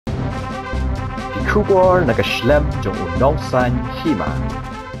Kubor nakaslem jong unongsan Hima.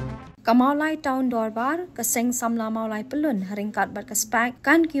 Kamaulai town dorbar kaseng samla maulai pelun haringkat bat ka Spac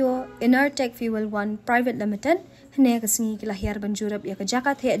Kankyo Enertek Pvt.Ltd Private Limited hene kasengi kilahir ban Jurip ya ka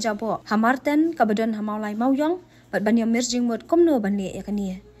Jakat he jabo Marten kabadon hamaulai mauyong bat ban yam mirjing mot komno ban le ya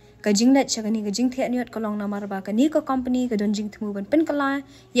kania kajing net chagani kajing the niot kolong namar ba kani ko company ka donjing thmu ban penkala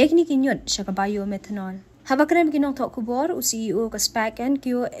yekni kinyot shaka biomethanol Habakrem kinong thok kubor u CEO ka Spac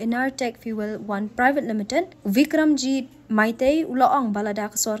Kankyo Enertek Pvt.Ltd Private Limited Vikramjit Maitei uloong balada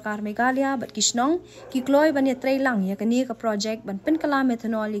ka Sarkar Meghalaya bat kisnong kikloy ban yatray lang yakani ka project ban penkala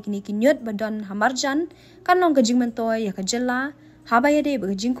methanol yakni kinyot badon hamarjan kanlong kajing mentoy ya ka jilla habayade ba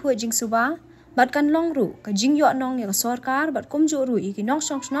kajing khu jing suba bat kanlong ru kajing yo nong ya ka Sarkar bat komjo ru ikinong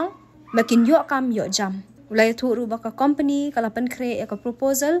song makin yo kam yo jam ulay thu ru ba ka company kalapan kre ya ka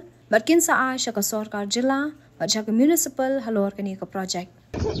proposal bat kin sa siya ka Sarkar jilla bat siya ka municipal halor kani ka project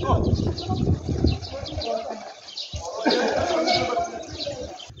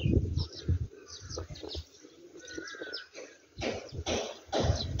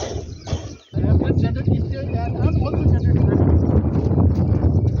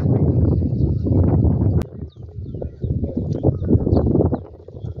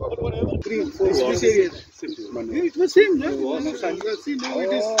It was him, no? You see, now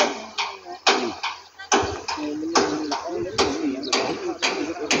it is.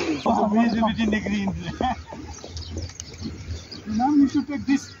 Within the green. Now you should take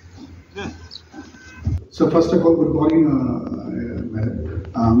this. So first of all, good morning,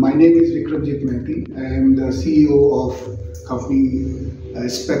 madam. My name is Vikramjit Maiti. I am the CEO of company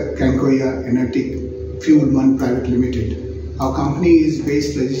Spac Kankyo Enertek Pvt.Ltd Private Limited. Our company is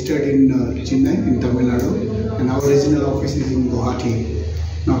based registered in Chennai in Tamil Nadu and our regional office is in Guwahati.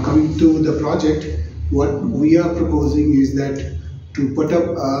 Now coming to the project, what we are proposing is that to put up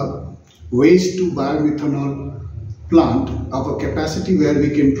a waste to biomethanol plant of a capacity where we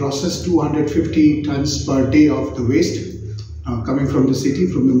can process 250 tons per day of the waste coming from the city,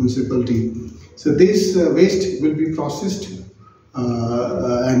 from the municipality. So this waste will be processed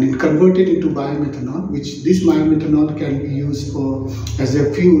and converted into biomethanol, which this biomethanol can be used for as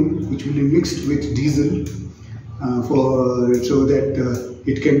a fuel, which will be mixed with diesel so that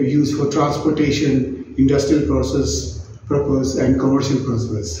it can be used for transportation, industrial process purpose, and commercial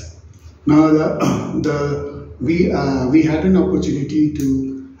purpose. Now, we had an opportunity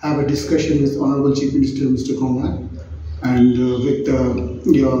to have a discussion with Honorable Chief Minister Mr. Kumar and with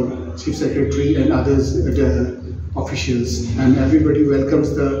your Chief Secretary and others, officials, and everybody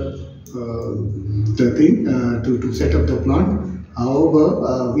welcomes the thing to set up the plant.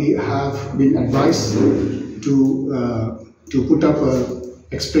 However, we have been advised to put up a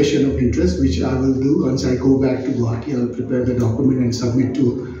expression of interest, which I will do once I go back to Guwahati. I will prepare the document and submit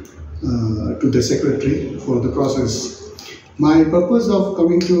to the secretary for the process. My purpose of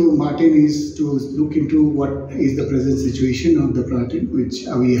coming to Marten is to look into what is the present situation of the plant, which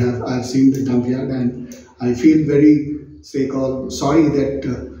I've seen the dump yard, and I feel very sorry that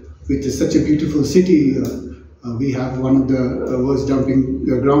with such a beautiful city, we have one of the worst dumping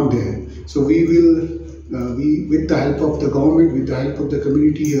ground there. So we will, with the help of the government, with the help of the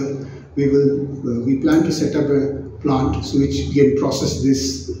community here, we plan to set up a plant which can process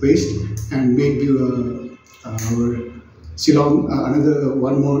this waste and make our Shillong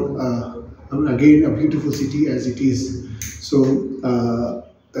one more again a beautiful city as it is. So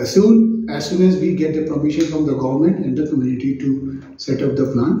as soon as we get the permission from the government and the community to set up the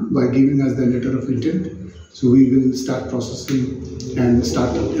plant by giving us the letter of intent, so we will start processing and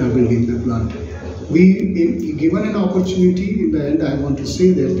start building the plant. Given an opportunity, in the end, I want to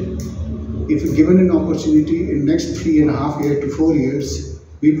say that if given an opportunity in next 3.5 years to 4 years,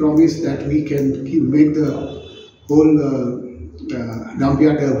 we promise that we can make the whole dump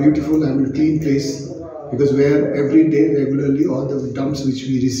yard a beautiful and clean place, because where every day regularly all the dumps which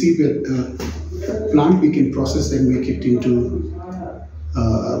we receive at the plant we can process and make it into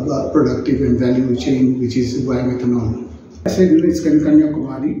a productive and value chain, which is biomethanol. I said it's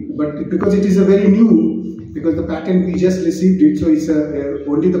Kanyakumari, but because it is a very new, because the patent we just received it, so it's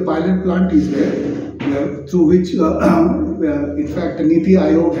only the pilot plant is there, through which in fact Niti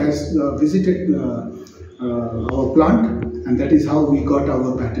Aayog has visited our plant, and that is how we got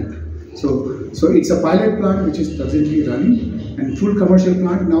our patent. So it's a pilot plant which is presently running, and full commercial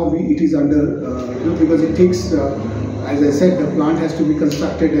plant now it is under because it takes as I said, the plant has to be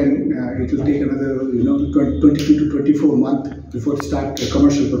constructed, and it will take another 22 to 24 months before it starts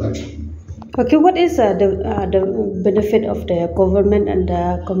commercial production. Okay, what is the benefit of the government and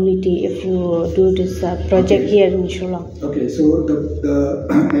the community if you do this project here in Shillong? Okay, so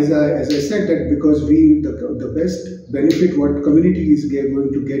as I said that because the best benefit what community is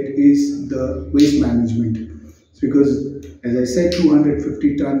going to get is the waste management. It's because as I said,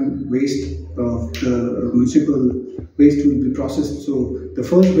 250 ton waste of the municipal waste will be processed. So the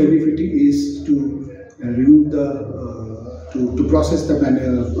first benefit is to remove to process the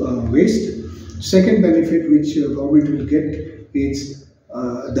waste. Second benefit which government will get is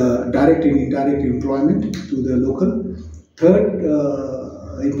the direct and indirect employment to the local. Third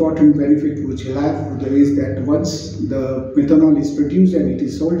important benefit which will have is that once the methanol is produced and it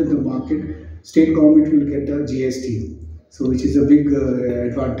is sold in the market, state government will get the GST. So which is a big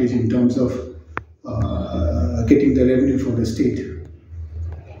advantage in terms of getting the revenue for the state.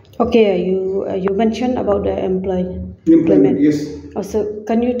 Okay, you mentioned about the employment. Yes. Also,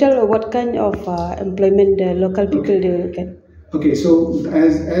 can you tell what kind of employment the local people will get? Okay, so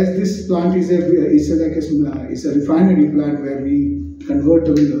as this plant is a refinery plant where we convert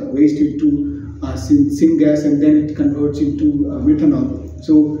the waste into syngas and then it converts into methanol.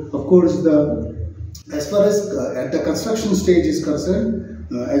 So of course, as far as at the construction stage is concerned,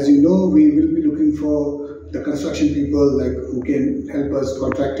 as you know, we will be looking for the construction people like who can help us,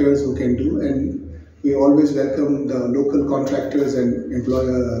 contractors who can do, and we always welcome the local contractors and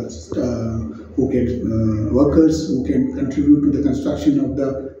employers workers who can contribute to the construction of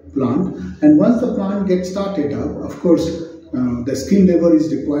the plant. And once the plant gets started up, of course, the skilled labor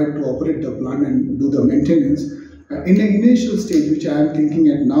is required to operate the plant and do the maintenance. In the initial stage, which I am thinking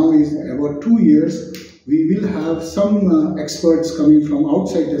at now, is about 2 years, we will have some experts coming from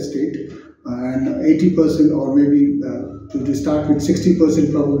outside the state, and 80% or maybe to start with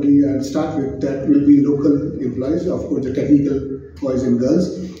 60% probably I'll start with, that will be local employees, of course the technical boys and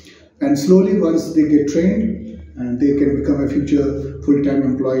girls. And slowly once they get trained, they can become a future full-time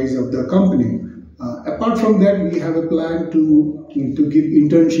employees of the company. Apart from that, we have a plan to give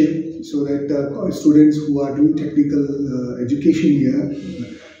internship so that the students who are doing technical education here,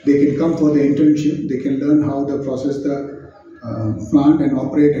 they can come for the internship, they can learn how to process the plant and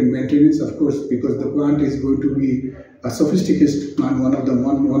operate and maintenance, of course, because the plant is going to be a sophisticated plant, one of the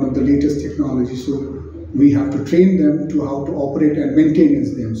latest technologies. So we have to train them to how to operate and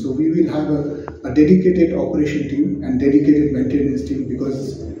maintenance them. So we will have a dedicated operation team and dedicated maintenance team,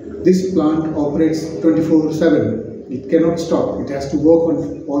 because this plant operates 24/7. It cannot stop. It has to work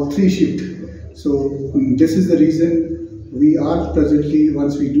on all 3 shifts. So this is the reason we are presently,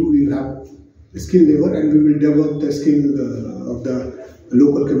 once we do, we will have skilled labor and we will develop the skill of the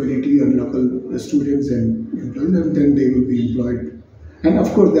local community and local students and employees, and then they will be employed. And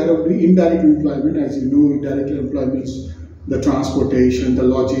of course, there will be indirect employment. As you know, indirect employment is the transportation, the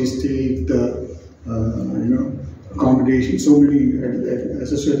logistics, the accommodation, so many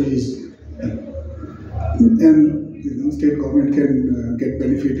accessories, and state government can get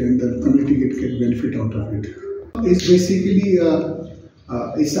benefit and the community get benefit out of it. It's basically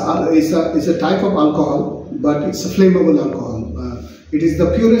it's a type of alcohol, but it's a flammable alcohol. It is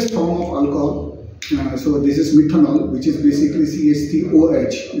the purest form of alcohol. So this is methanol, which is basically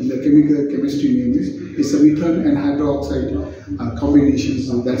CH3OH. In the chemistry name is. It's a methane and hydroxide combination,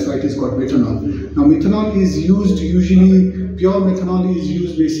 so that's why it is called methanol. Now methanol is used usually, pure methanol is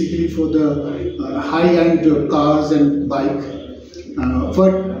used basically for the high-end cars and bike.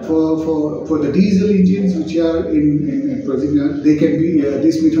 For the diesel engines which are in Prozina, they can be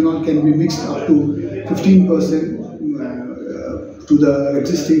this methanol can be mixed up to 15% to the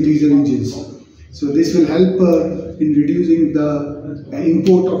existing diesel engines. So this will help in reducing the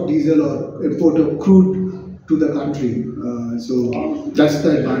import of diesel or import of crude to the country. So that's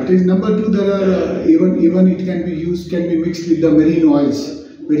the advantage. Number 2, there are even it can be mixed with the marine oils,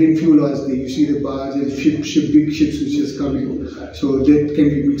 marine fuel oils. You see the barge and big ships which is coming. So that can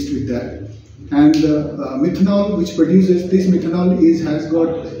be mixed with that. And methanol, which produces this methanol, has got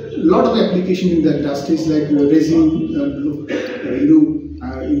a lot of application in the industries like resin.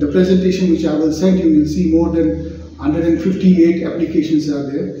 In the presentation which I will send you, will see more than 158 applications are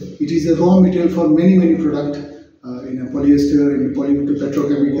there. It is a raw material for many products, polyester and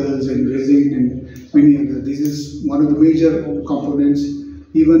petrochemicals and resin and many others. This is one of the major components.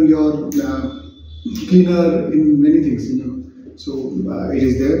 Even your cleaner in many things, So it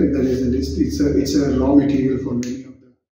is there. There is a list. It's a raw material for many.